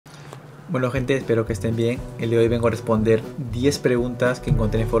Bueno gente, espero que estén bien. El día de hoy vengo a responder 10 preguntas que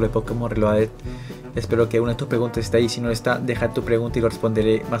encontré en el foro de Pokémon Reloaded. Espero que una de tus preguntas esté ahí. Si no está, deja tu pregunta y lo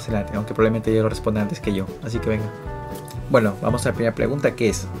responderé más adelante, aunque probablemente yo lo responda antes que yo. Así que venga. Bueno, vamos a la primera pregunta, que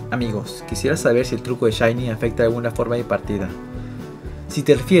es: amigos, quisiera saber si el truco de Shiny afecta de alguna forma mi partida. Si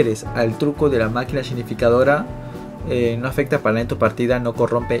te refieres al truco de la máquina shinificadora, no afecta para nada en tu partida, no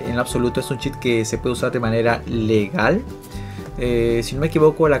corrompe en absoluto. Es un cheat que se puede usar de manera legal. Si no me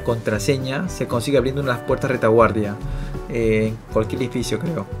equivoco, la contraseña se consigue abriendo unas puertas retaguardia en cualquier edificio,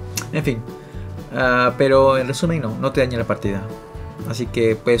 creo. En fin, pero en resumen no te daña la partida, así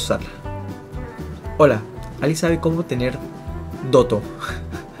que puedes usarla. Hola, ¿alguien sabe cómo tener Doto?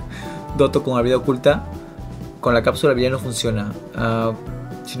 Doto con habilidad oculta. Con la cápsula habilidad no funciona.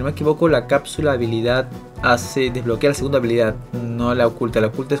 Si no me equivoco, la cápsula habilidad hace desbloquear la segunda habilidad, no la oculta. La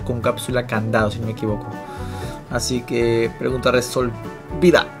oculta es con cápsula candado, si no me equivoco. Así que pregunta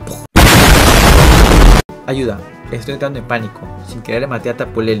resolvida. Ayuda, estoy entrando en pánico. Sin querer maté a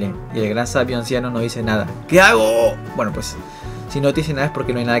Tapulele y el gran sabio anciano no dice nada. ¿Qué hago? Bueno, pues si no te dice nada es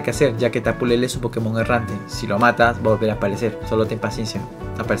porque no hay nada que hacer, ya que Tapulele es un Pokémon errante. Si lo matas va a volver a aparecer, solo ten paciencia.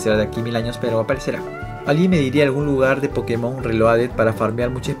 Aparecerá de aquí 1000 años, pero aparecerá. ¿Alguien me diría algún lugar de Pokémon Reloaded para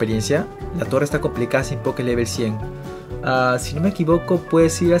farmear mucha experiencia? La torre está complicada sin Poké Level 100. Si no me equivoco,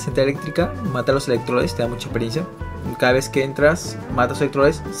 puedes ir a la central eléctrica, matar los electrodes, te da mucha experiencia. Cada vez que entras, matas los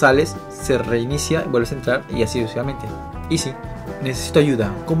electrodes, sales, se reinicia, vuelves a entrar y así sucesivamente. Y sí, necesito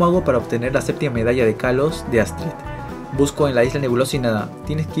ayuda. ¿Cómo hago para obtener la séptima medalla de Kalos de Astrid? Busco en la isla nebulosa y nada.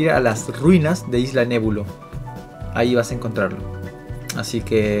 Tienes que ir a las ruinas de Isla Nébulo. Ahí vas a encontrarlo. Así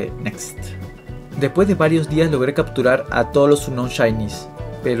que, next. Después de varios días logré capturar a todos los Unknown Shinies,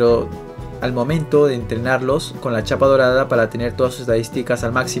 pero al momento de entrenarlos con la chapa dorada para tener todas sus estadísticas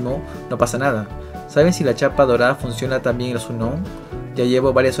al máximo, no pasa nada. ¿Saben si la chapa dorada funciona también en los Unknown? Ya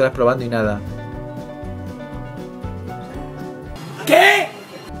llevo varias horas probando y nada. ¿Qué?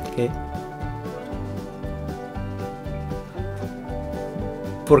 ¿Qué?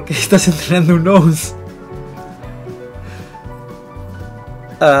 ¿Por qué estás entrenando Unknowns?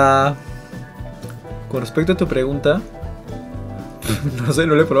 Con respecto a tu pregunta, no sé,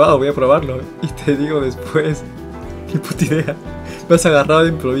 no lo he probado, voy a probarlo y te digo después. Ni puta idea. Me has agarrado de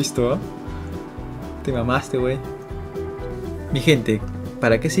improviso, ¿eh? Te mamaste, güey. Mi gente,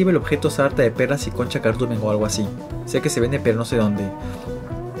 ¿para qué sirve el objeto sarta de perlas y concha cardumen o algo así? Sé que se vende, pero no sé dónde.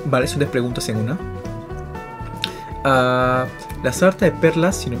 Vale, son 10 preguntas en una. La sarta de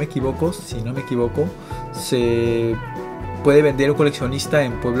perlas, si no me equivoco, se puede vender un coleccionista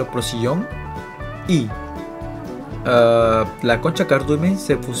en Pueblo Procillón. Y la concha cardumen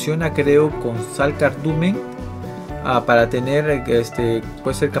se fusiona, creo, con sal cardumen para tener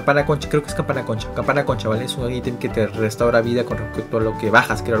puede ser campana concha, creo que es campana concha, ¿vale? Es un ítem que te restaura vida con respecto a lo que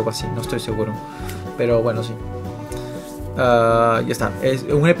bajas, creo, algo así, no estoy seguro, pero bueno, sí. Ya está,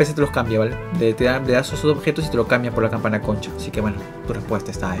 un NPC te los cambia, ¿vale? Le das esos objetos y te lo cambia por la campana concha, así que bueno, tu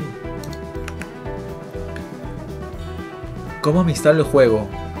respuesta está ahí. ¿Cómo me instalo el juego?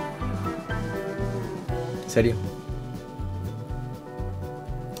 ¿En serio?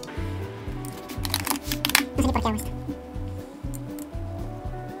 No sé ni por qué hago esto.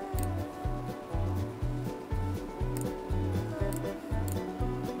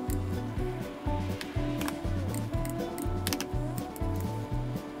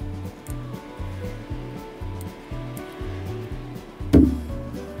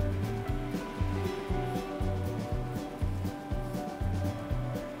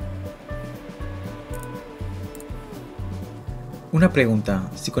 Una pregunta: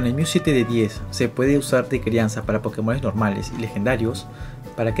 si con el Mew 7 de 10 se puede usar de crianza para Pokémon normales y legendarios,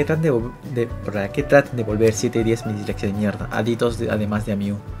 ¿para qué tratan de volver 7 de 10 mi dislexia de mierda? Aditos además de a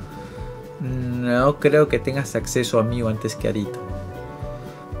Mew. No creo que tengas acceso a Mew antes que a Dito.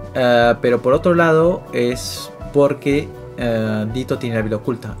 Pero por otro lado es porque Dito tiene la habilidad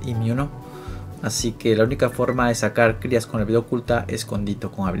oculta y Mew no. Así que la única forma de sacar crías con habilidad oculta es con Dito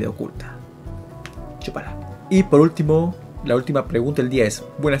con habilidad oculta. Chúpala. Y por último, la última pregunta del día es: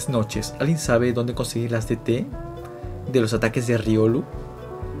 buenas noches, ¿alguien sabe dónde conseguir las DT de los ataques de Riolu?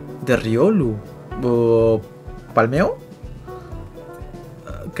 ¿De Riolu? ¿Palmeo?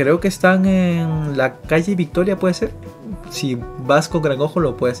 Creo que están en la calle Victoria, ¿puede ser? Si vas con gran ojo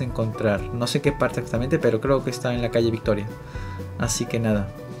lo puedes encontrar. No sé qué parte exactamente, pero creo que está en la calle Victoria. Así que nada,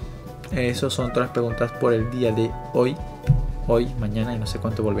 esas son todas las preguntas por el día de hoy. Mañana y no sé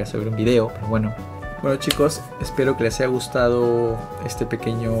cuánto volveré a subir un video, pero bueno. Bueno chicos, espero que les haya gustado este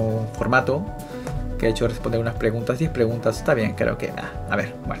pequeño formato que he hecho, responder unas preguntas. 10 preguntas, está bien, creo que... a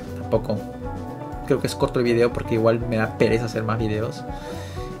ver, bueno, tampoco... Creo que es corto el video porque igual me da pereza hacer más videos.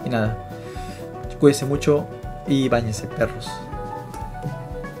 Y nada, Cuídense mucho y báñense, perros.